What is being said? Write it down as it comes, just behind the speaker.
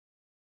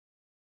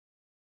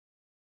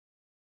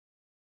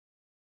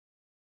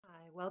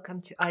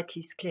Welcome to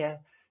IT's Clear.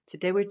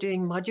 Today we're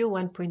doing Module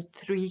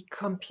 1.3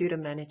 Computer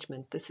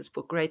Management. This is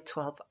for Grade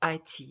 12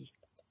 IT.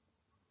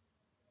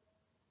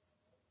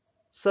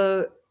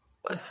 So,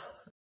 our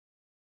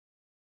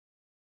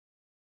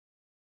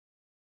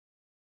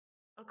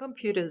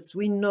computers,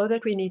 we know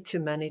that we need to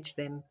manage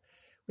them.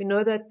 We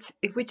know that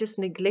if we just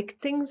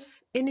neglect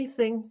things,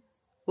 anything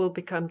will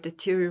become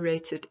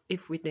deteriorated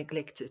if we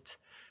neglect it.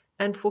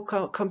 And for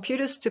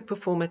computers to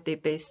perform at their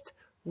best,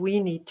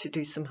 we need to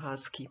do some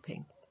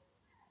housekeeping.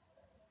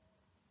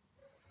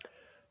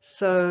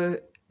 So,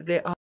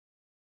 there are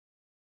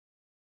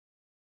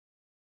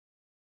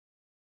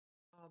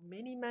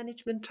many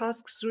management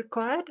tasks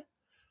required.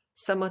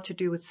 Some are to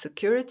do with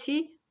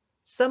security,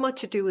 some are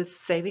to do with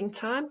saving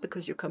time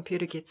because your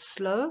computer gets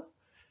slow,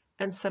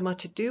 and some are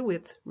to do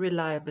with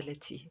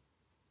reliability.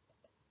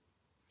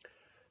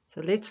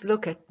 So let's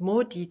look at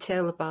more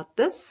detail about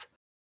this.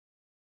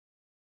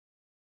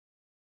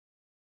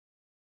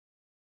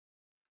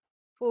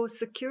 For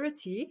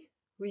security,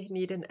 we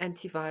need an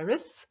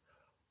antivirus.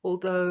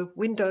 Although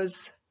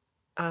Windows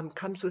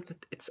comes with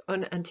its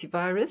own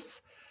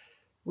antivirus,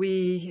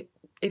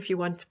 if you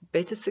want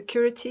better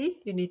security,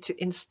 you need to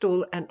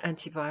install an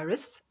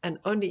antivirus and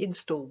only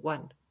install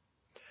one.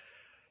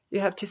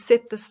 You have to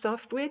set the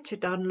software to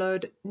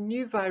download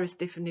new virus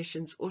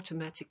definitions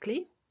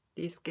automatically.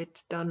 These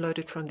get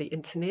downloaded from the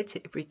internet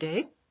every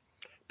day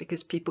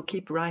because people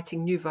keep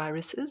writing new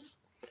viruses.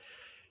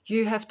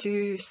 You have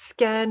to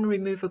scan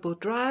removable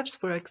drives.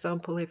 For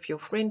example, if your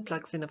friend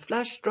plugs in a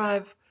flash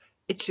drive,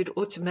 it should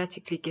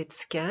automatically get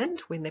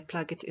scanned when they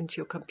plug it into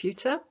your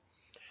computer.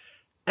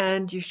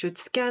 And you should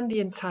scan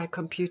the entire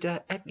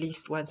computer at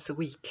least once a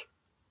week.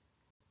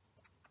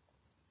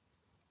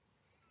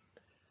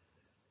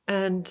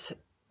 And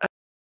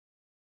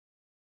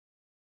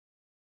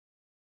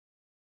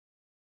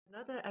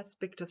another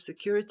aspect of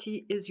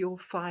security is your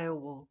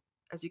firewall.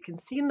 As you can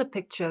see in the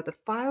picture, the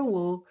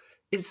firewall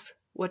is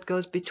what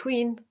goes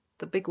between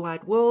the big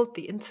wide world,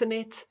 the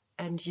internet,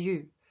 and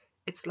you.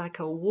 It's like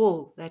a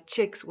wall that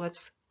checks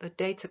what's the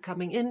data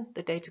coming in,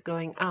 the data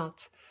going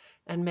out,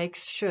 and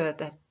makes sure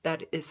that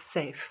that is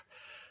safe.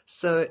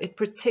 So it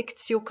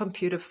protects your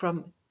computer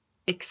from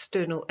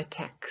external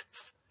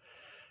attacks.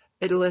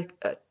 It'll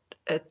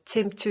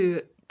attempt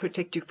to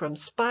protect you from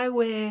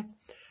spyware.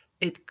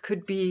 It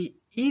could be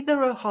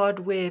either a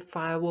hardware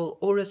firewall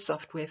or a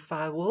software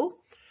firewall.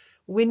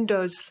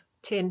 Windows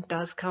 10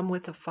 does come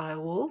with a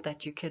firewall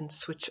that you can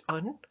switch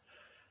on,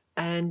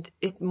 and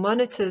it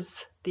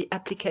monitors the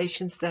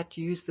applications that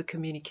use the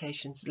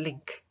communications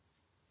link.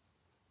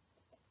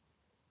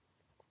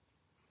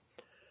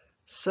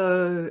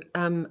 So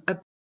a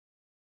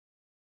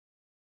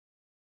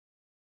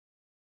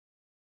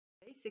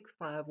basic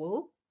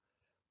firewall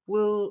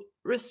will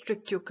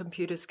restrict your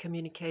computer's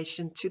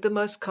communication to the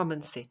most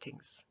common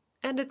settings,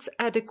 and it's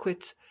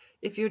adequate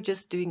if you're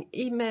just doing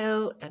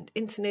email and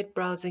internet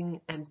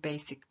browsing and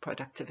basic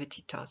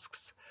productivity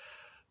tasks.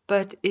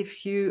 But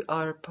if you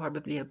are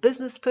probably a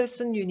business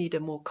person, you need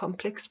a more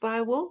complex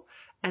firewall,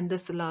 and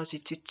this allows you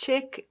to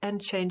check and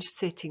change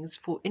settings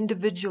for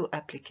individual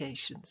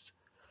applications.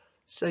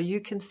 So you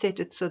can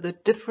set it so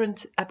that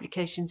different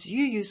applications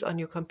you use on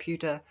your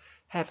computer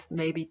have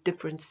maybe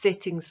different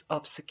settings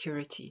of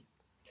security.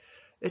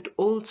 It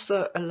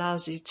also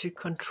allows you to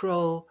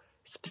control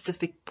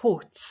specific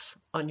ports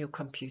on your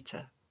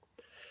computer.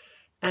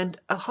 And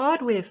a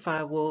hardware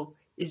firewall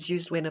is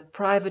used when a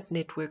private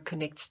network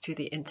connects to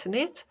the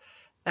internet,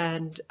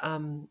 and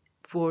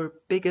for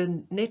bigger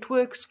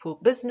networks, for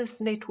business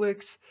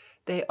networks,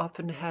 they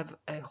often have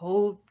a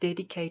whole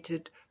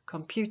dedicated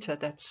computer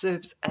that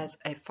serves as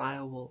a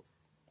firewall.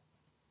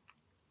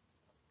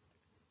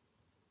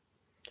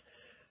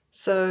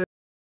 So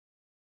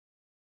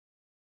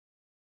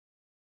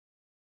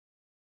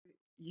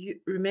you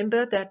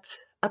remember that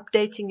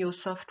updating your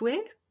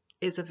software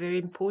is a very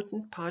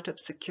important part of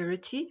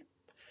security.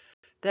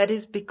 That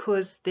is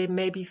because there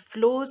may be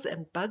flaws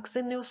and bugs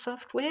in your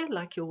software,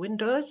 like your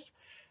Windows,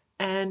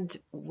 and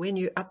when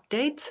you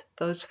update,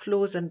 those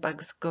flaws and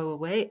bugs go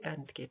away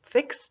and get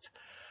fixed.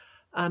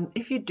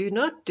 If you do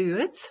not do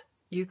it,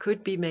 you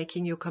could be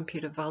making your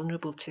computer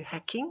vulnerable to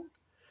hacking,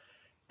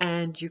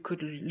 and you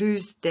could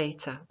lose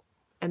data.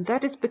 And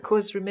that is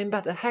because,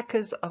 remember, the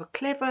hackers are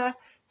clever.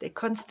 They're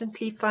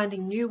constantly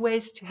finding new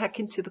ways to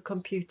hack into the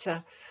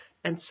computer.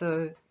 And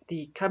so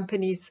the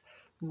companies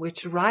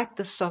which write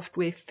the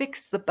software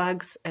fix the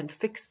bugs and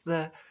fix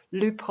the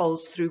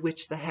loopholes through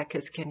which the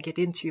hackers can get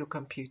into your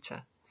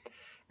computer.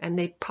 And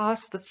they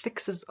pass the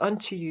fixes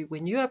onto you.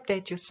 When you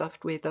update your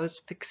software, those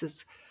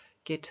fixes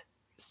get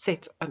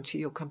set onto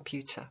your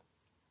computer.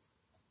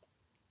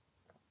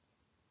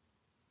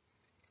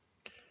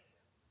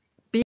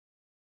 Be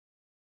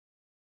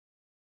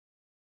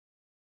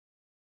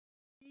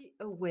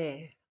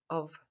aware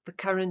of the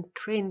current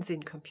trends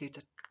in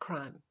computer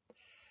crime.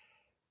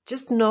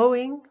 Just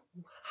knowing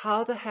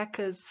how the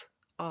hackers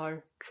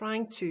are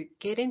trying to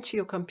get into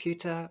your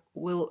computer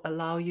will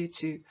allow you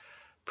to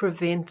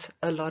prevent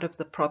a lot of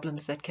the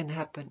problems that can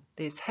happen.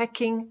 There's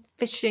hacking,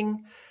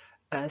 phishing,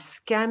 a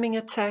scamming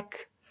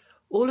attack.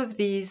 All of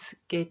these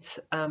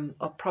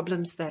are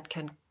problems that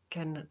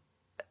can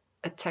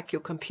attack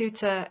your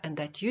computer and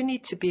that you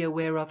need to be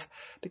aware of,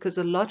 because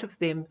a lot of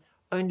them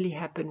only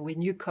happen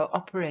when you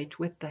cooperate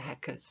with the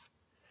hackers.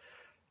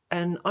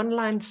 An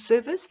online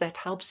service that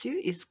helps you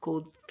is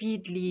called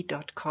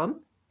feedly.com,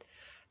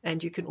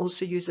 and you can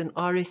also use an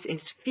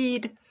RSS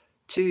feed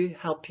to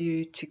help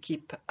you to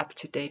keep up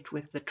to date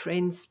with the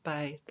trends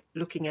by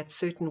looking at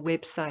certain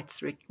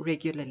websites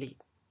regularly.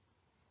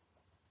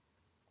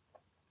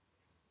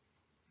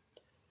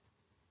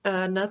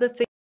 Another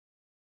thing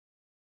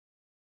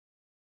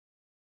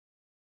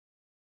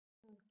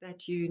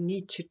that you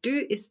need to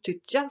do is to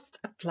just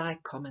apply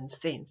common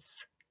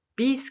sense.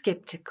 Be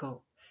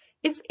skeptical.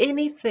 If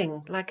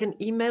anything, like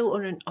an email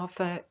or an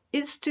offer,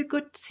 is too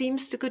good,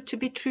 seems too good to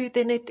be true,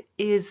 then it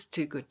is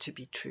too good to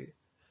be true.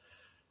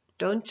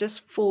 Don't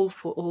just fall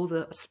for all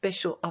the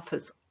special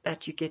offers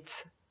that you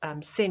get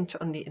sent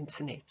on the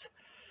internet.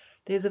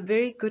 There's a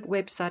very good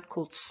website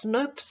called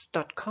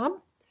snopes.com,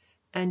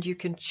 and you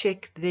can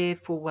check there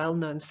for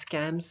well-known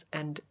scams.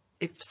 And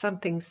if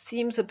something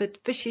seems a bit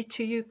fishy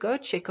to you, go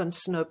check on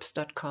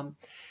snopes.com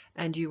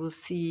and you will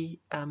see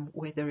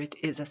whether it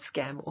is a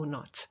scam or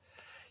not.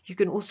 You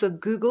can also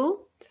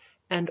Google,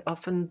 and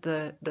often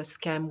the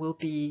scam will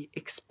be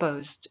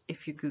exposed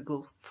if you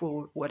Google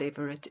for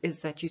whatever it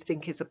is that you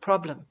think is a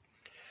problem.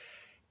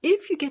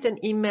 If you get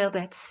an email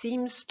that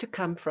seems to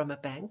come from a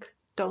bank,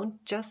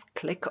 don't just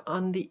click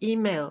on the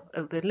email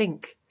or the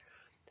link.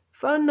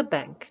 Phone the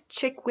bank,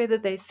 check whether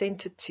they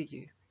sent it to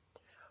you,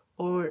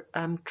 or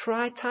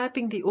try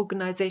typing the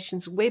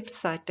organization's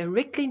website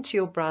directly into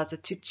your browser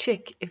to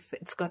check if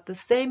it's got the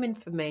same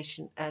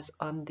information as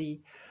on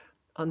the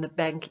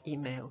bank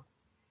email.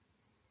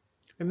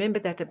 Remember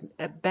that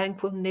a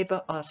bank will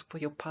never ask for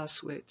your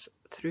passwords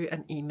through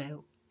an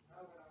email.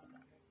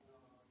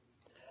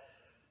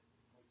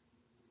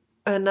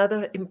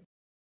 Another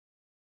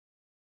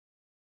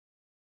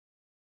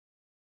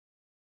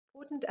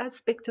important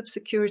aspect of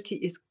security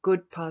is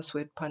good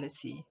password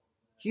policy.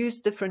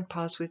 Use different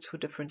passwords for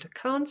different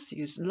accounts.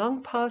 Use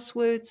long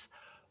passwords.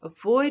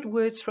 Avoid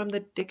words from the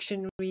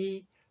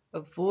dictionary.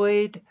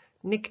 Avoid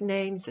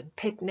nicknames and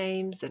pet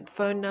names and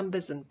phone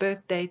numbers and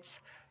birth dates,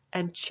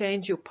 and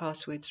change your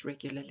passwords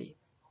regularly.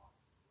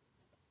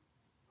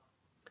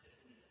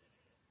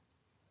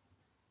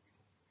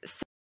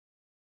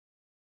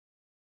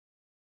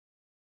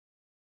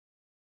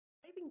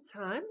 Saving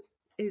time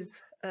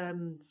is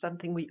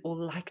something we all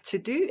like to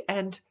do,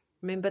 and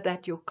remember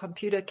that your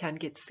computer can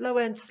get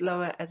slower and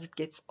slower as it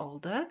gets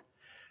older.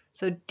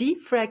 So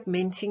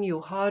defragmenting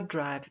your hard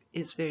drive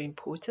is very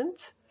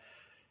important.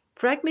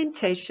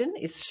 Fragmentation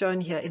is shown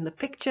here in the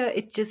picture.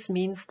 It just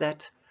means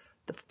that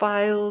the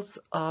files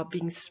are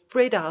being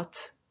spread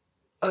out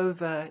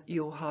over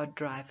your hard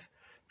drive.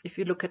 If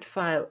you look at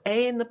file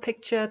A in the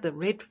picture, the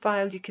red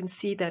file, you can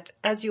see that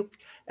as you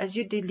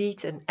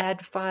delete and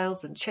add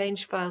files and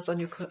change files on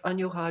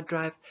your hard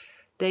drive,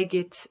 they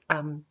get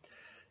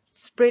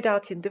spread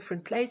out in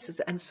different places,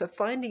 and so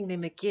finding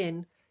them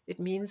again, it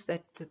means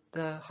that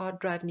the hard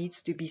drive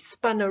needs to be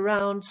spun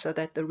around so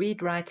that the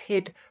read-write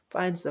head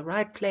finds the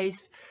right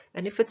place.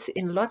 And if it's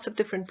in lots of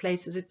different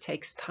places, it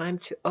takes time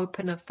to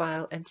open a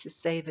file and to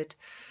save it,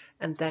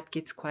 and that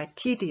gets quite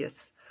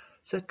tedious.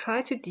 So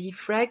try to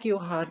defrag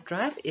your hard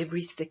drive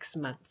every 6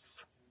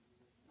 months.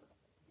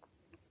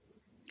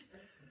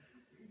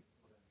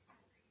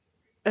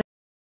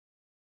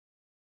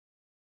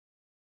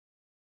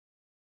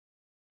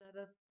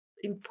 Another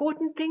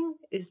important thing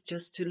is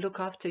just to look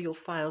after your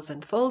files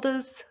and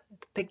folders.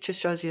 The picture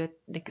shows you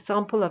an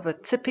example of a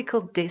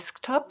typical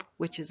desktop,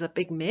 which is a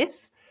big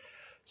mess.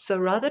 So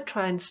rather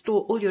try and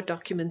store all your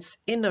documents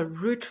in a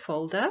root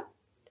folder.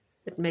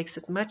 It makes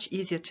it much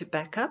easier to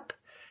back up.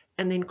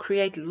 And then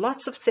create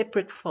lots of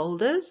separate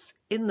folders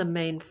in the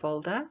main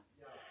folder.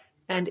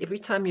 And every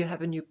time you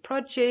have a new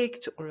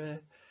project,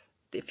 or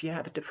if you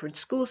have a different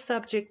school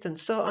subject and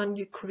so on,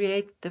 you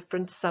create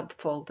different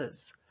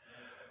subfolders.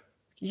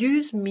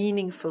 Use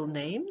meaningful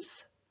names.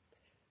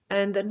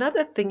 And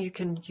another thing you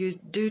can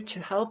do to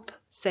help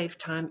save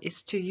time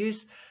is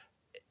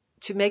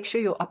to make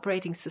sure your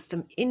operating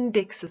system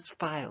indexes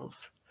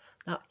files.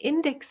 Now,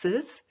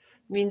 indexes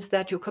means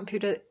that your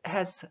computer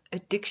has a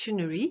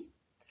dictionary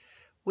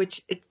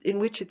in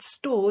which it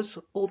stores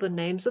all the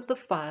names of the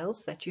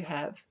files that you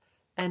have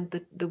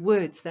and the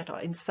words that are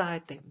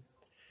inside them.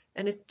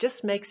 And it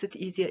just makes it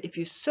easier. If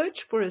you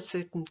search for a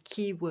certain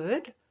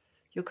keyword,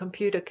 your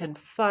computer can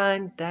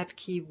find that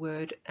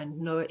keyword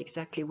and know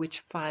exactly which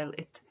file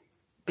it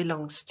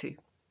belongs to.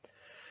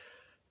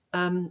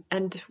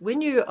 And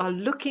when you are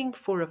looking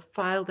for a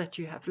file that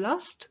you have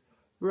lost,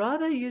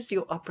 rather use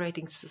your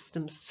operating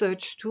system's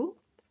search tool.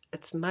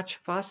 It's much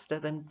faster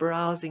than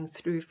browsing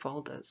through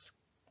folders.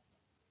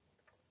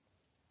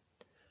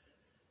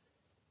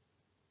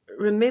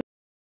 Remember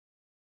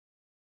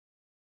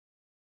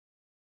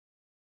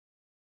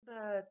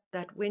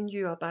that when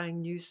you are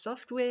buying new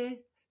software,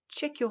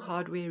 check your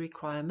hardware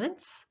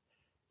requirements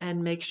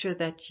and make sure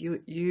that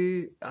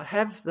you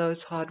have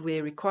those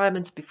hardware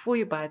requirements before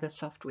you buy the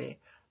software.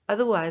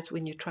 Otherwise,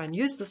 when you try and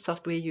use the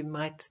software, you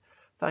might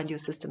find your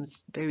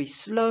system's very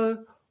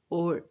slow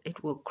or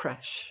it will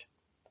crash.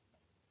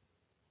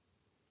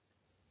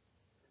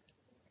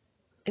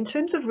 In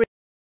terms of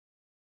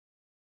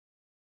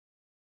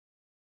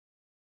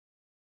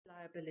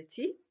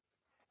reliability,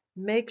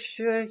 make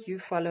sure you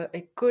follow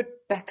a good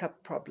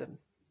backup problem.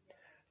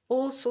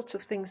 All sorts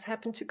of things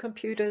happen to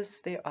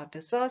computers. There are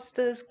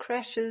disasters,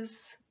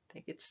 crashes,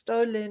 they get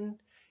stolen,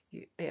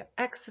 there are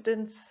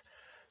accidents.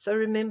 So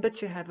remember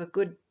to have a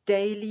good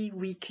daily,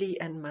 weekly,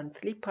 and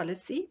monthly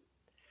policy.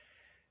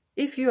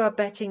 If you are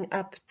backing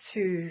up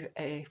to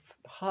a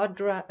hard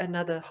drive,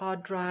 another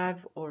hard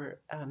drive, or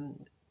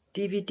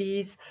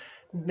DVDs,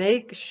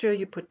 make sure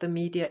you put the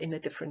media in a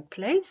different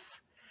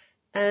place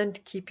and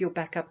keep your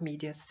backup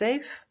media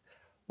safe.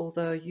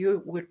 Although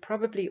you would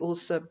probably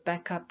also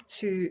back up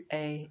to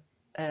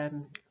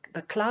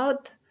the cloud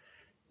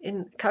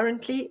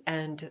currently,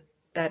 and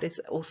that is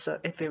also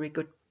a very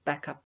good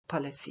backup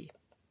policy.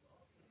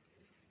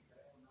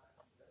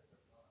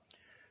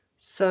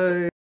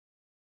 So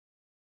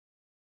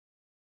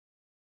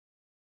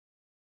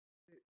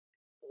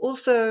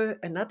also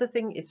another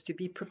thing is to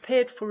be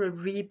prepared for a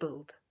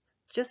rebuild.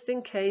 Just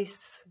in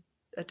case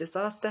a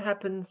disaster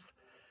happens,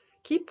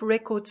 keep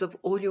records of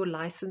all your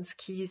license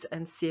keys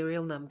and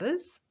serial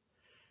numbers.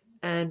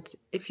 And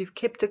if you've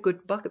kept a good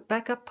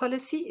backup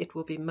policy, it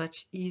will be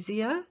much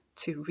easier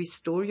to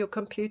restore your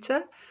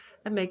computer,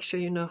 and make sure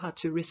you know how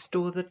to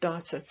restore the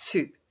data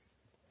too.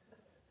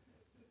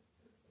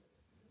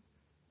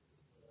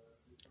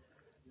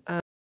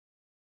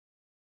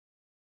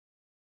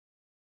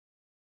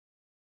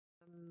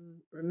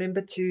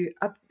 Remember to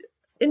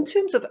in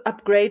terms of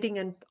upgrading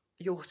and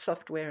your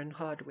software and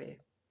hardware,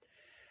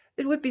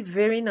 it would be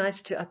very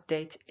nice to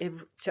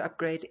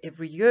upgrade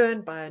every year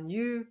and buy a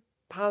new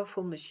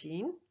powerful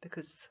machine,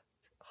 because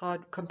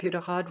computer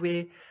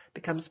hardware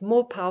becomes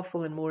more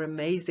powerful and more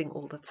amazing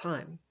all the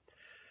time.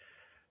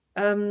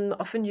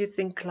 Often you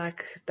think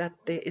like that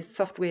there is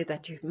software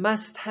that you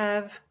must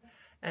have,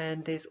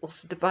 and there's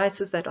also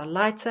devices that are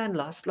lighter and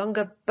last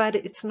longer, but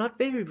it's not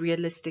very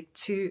realistic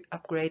to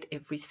upgrade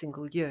every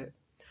single year.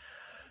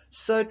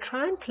 So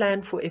try and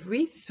plan for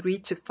every 3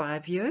 to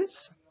 5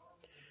 years.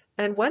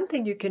 And one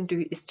thing you can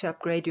do is to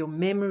upgrade your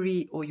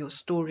memory or your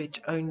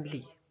storage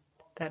only.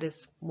 That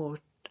is more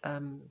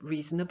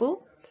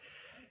reasonable.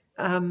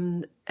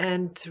 And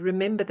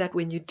remember that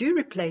when you do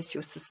replace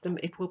your system,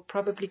 it will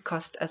probably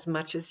cost as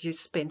much as you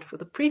spent for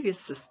the previous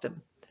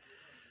system.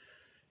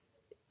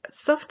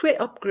 Software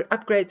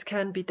upgrades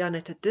can be done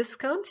at a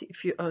discount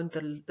if you own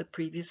the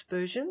previous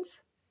versions.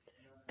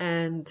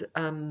 And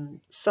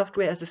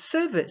software as a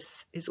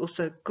service is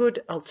also a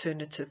good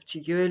alternative to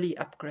yearly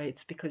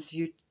upgrades, because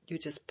you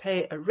just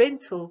pay a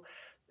rental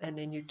and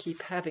then you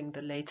keep having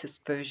the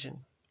latest version.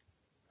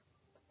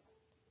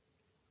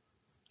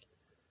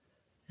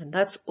 And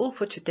that's all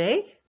for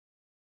today.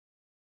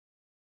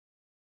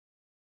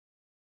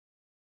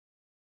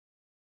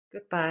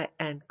 Goodbye,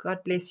 and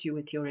God bless you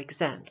with your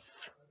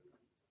exams.